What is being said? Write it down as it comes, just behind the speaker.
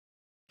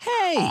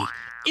Hey,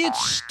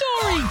 it's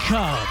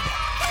StoryCub!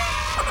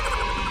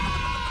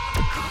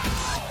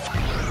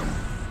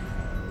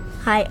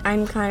 Hi,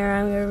 I'm Connor.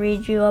 I'm going to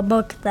read you a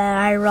book that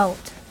I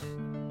wrote.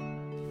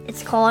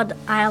 It's called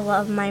I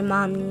Love My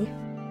Mommy.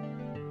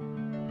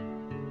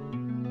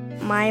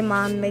 My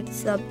mom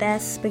makes the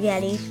best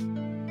spaghetti.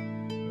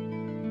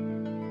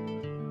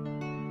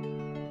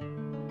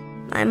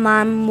 My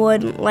mom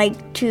would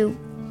like to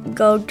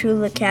go to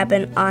the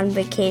cabin on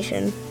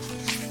vacation.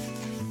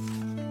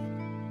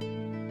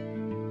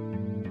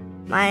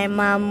 My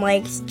mom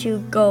likes to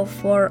go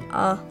for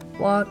a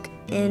walk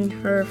in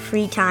her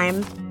free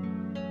time.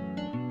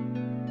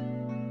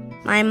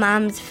 My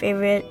mom's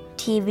favorite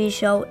TV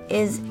show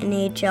is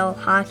NHL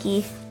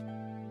hockey.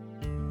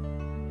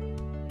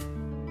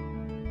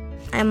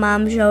 My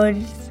mom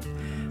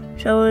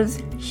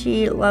shows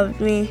she loves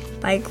me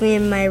by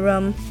cleaning my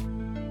room.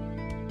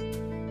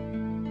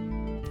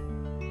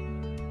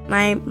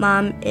 My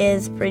mom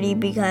is pretty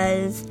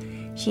because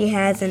she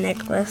has a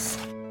necklace.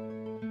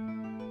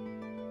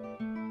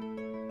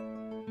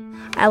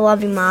 I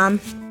love you, Mom.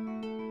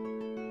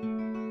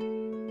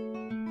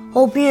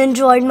 Hope you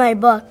enjoyed my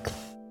book.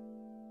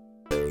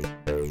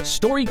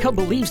 StoryCub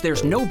believes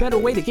there's no better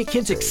way to get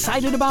kids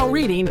excited about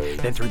reading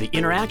than through the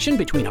interaction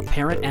between a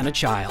parent and a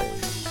child.